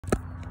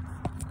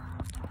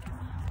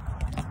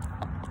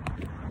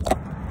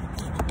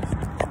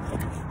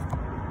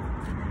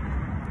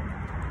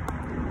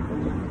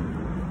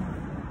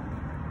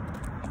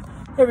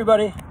Hey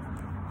everybody,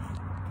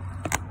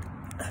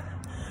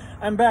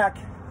 I'm back.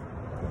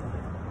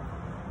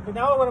 But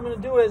now what I'm going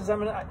to do is I'm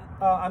going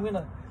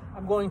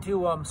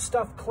to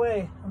stuff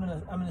clay. I'm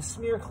going to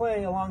smear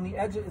clay along the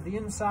edge of the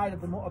inside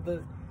of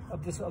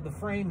the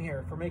frame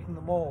here for making the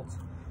molds.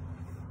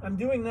 I'm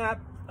doing that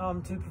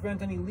to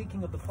prevent any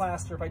leaking of the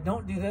plaster. If I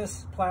don't do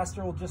this,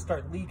 plaster will just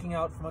start leaking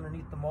out from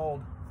underneath the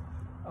mold.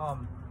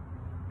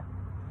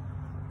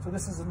 So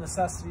this is a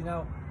necessity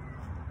now.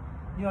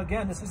 You know,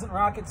 again, this isn't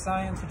rocket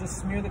science. You just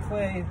smear the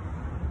clay.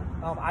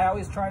 I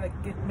always try to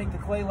make the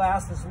clay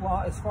last as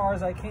far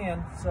as I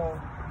can. So,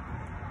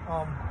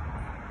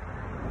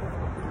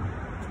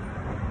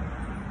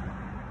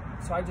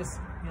 so I just,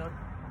 you know,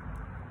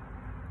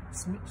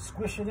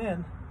 squish it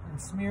in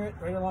and smear it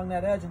right along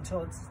that edge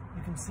until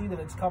you can see that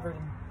it's covered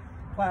in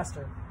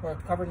plaster, or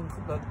covered in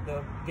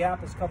the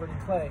gap is covered in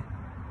clay.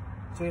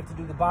 So you have to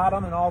do the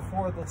bottom and all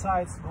four of the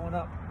sides going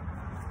up.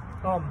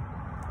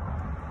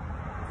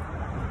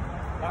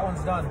 That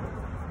one's done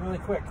really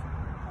quick.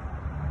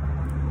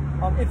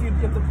 If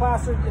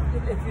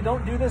you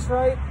don't do this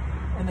right,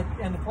 and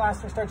the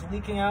plaster starts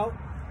leaking out,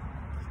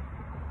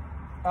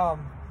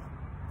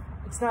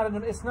 it's not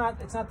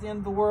the end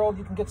of the world.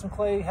 You can get some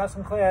clay, have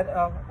some clay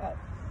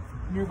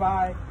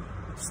nearby,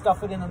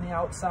 stuff it in on the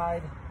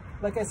outside.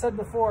 Like I said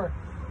before,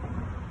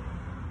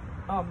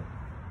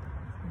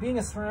 being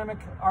a ceramic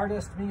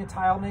artist, being a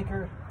tile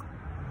maker,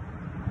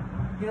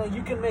 you know,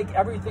 you can make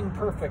everything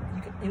perfect.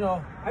 You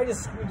know, I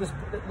just screwed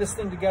this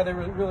thing together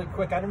really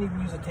quick. I didn't even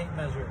use a tape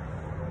measure.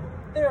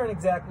 They aren't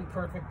exactly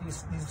perfect.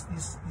 These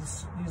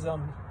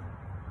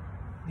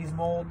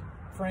mold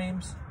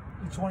frames.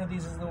 Each one of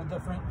these is a little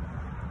different.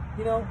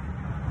 You know,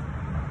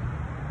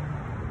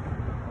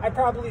 I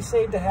probably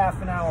saved a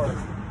half an hour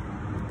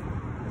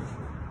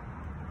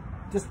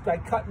just by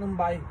cutting them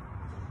by,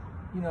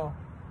 you know,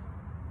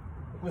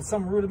 with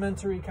some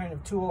rudimentary kind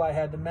of tool I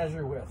had to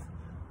measure with.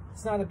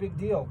 It's not a big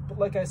deal. But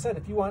like I said,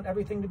 if you want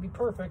everything to be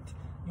perfect,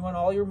 you want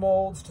all your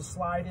molds to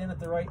slide in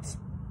at the right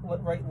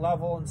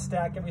level and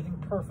stack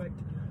everything perfect,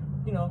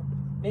 you know,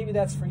 maybe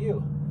that's for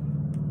you.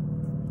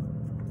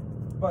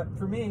 But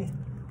for me,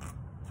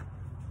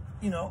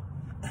 you know,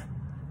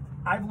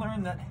 I've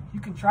learned that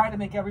you can try to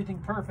make everything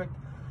perfect,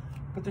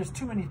 but there's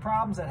too many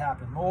problems that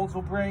happen. Molds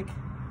will break.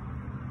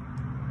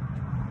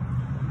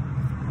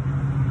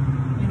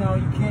 You know,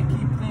 you can't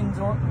keep things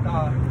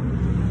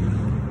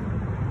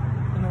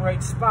in the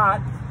right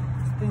spot.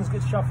 Things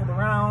get shuffled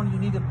around. You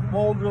need to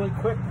mold really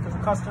quick because the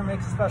customer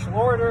makes a special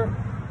order.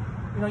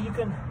 You know,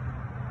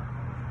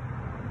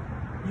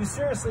 you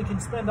seriously can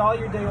spend all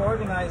your day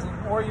organizing,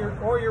 or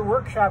your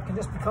workshop can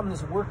just become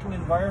this working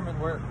environment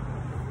where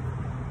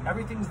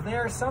everything's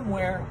there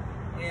somewhere,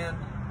 and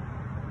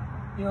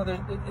you know,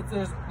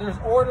 there's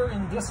order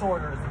and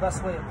disorder is the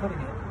best way of putting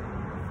it.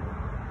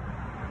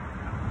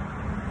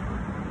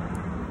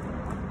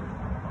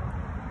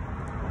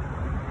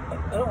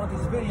 I don't want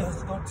these videos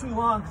to go too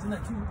long because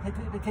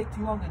they take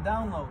too long to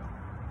download.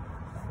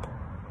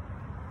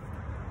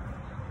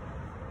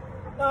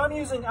 No,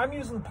 I'm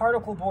using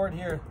particle board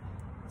here.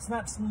 It's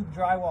not smooth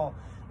drywall.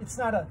 It's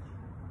not a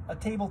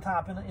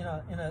tabletop in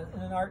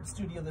an art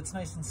studio that's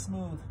nice and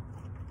smooth.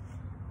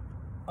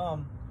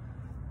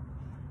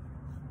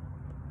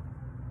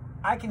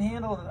 I can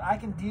handle it. I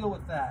can deal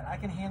with that. I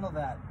can handle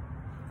that.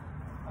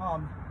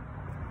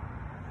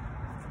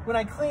 When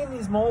I clean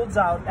these molds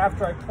out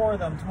after I pour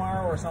them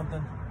tomorrow or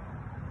something,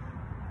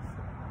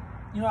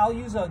 you know, I'll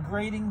use a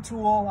grading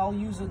tool. I'll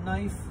use a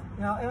knife.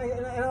 You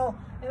know,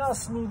 and I'll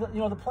smooth it.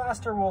 You know, the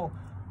plaster will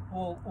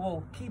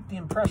keep the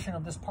impression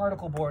of this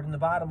particle board in the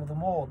bottom of the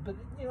mold. But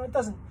you know, it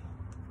doesn't.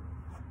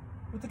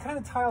 With the kind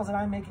of tiles that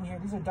I'm making here,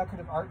 these are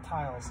decorative art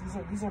tiles.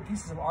 These are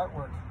pieces of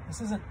artwork. This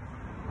isn't.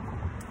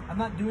 I'm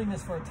not doing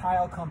this for a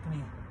tile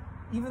company,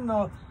 even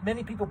though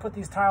many people put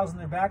these tiles in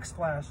their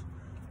backsplash.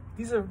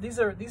 These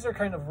are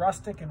kind of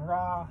rustic and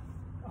raw,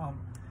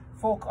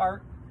 folk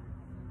art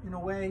in a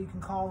way you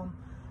can call them.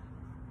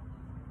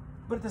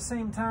 But at the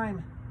same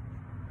time,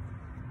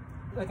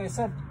 like I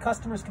said,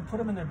 customers can put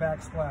them in their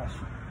backsplash.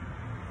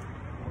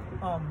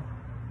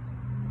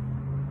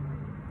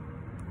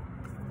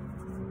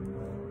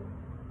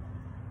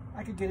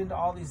 I could get into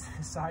all these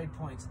side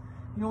points.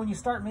 You know, when you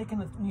start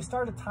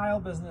a tile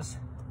business,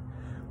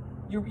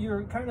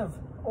 you're kind of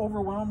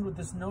overwhelmed with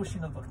this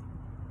notion of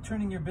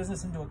turning your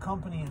business into a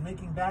company and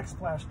making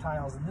backsplash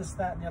tiles and this,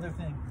 that, and the other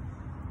thing.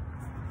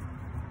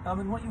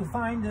 And what you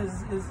find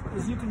is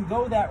you can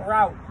go that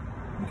route.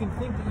 You can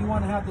think that you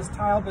want to have this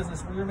tile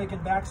business where you're making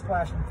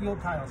backsplash and field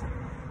tiles.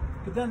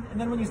 But then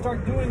when you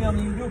start doing them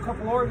and you do a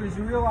couple orders,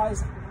 you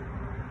realize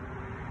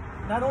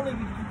not only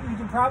you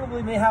can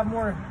probably may have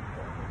more,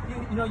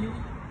 you know,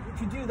 if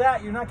you do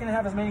that, you're not going to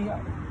have as many,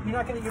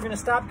 you're going to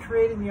stop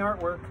creating the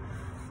artwork.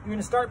 You're going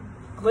to start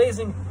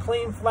glazing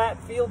plain flat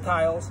field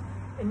tiles.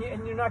 And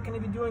you're not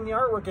going to be doing the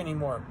artwork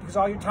anymore because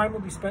all your time will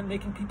be spent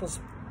making people's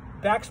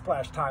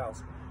backsplash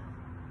tiles.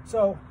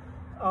 So,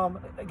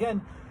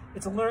 again,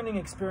 it's a learning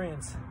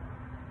experience.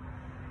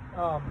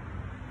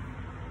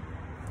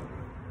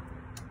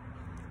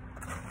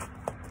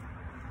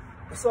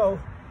 So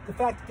the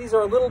fact that these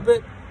are a little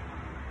bit,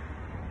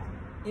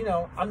 you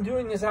know, I'm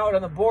doing this out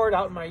on the board,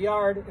 out in my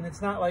yard, and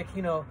it's not like,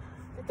 you know,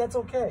 that's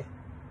okay.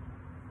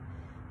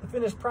 The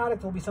finished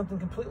product will be something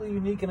completely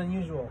unique and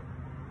unusual.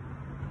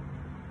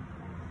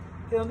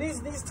 You know,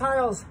 these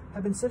tiles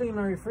have been sitting in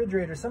my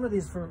refrigerator, some of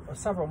these for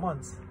several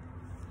months.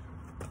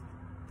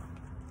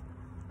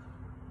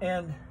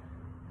 And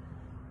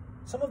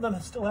some of them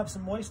still have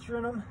some moisture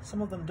in them,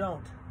 some of them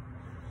don't.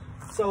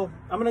 So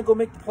I'm gonna go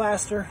make the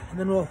plaster and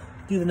then we'll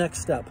do the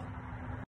next step.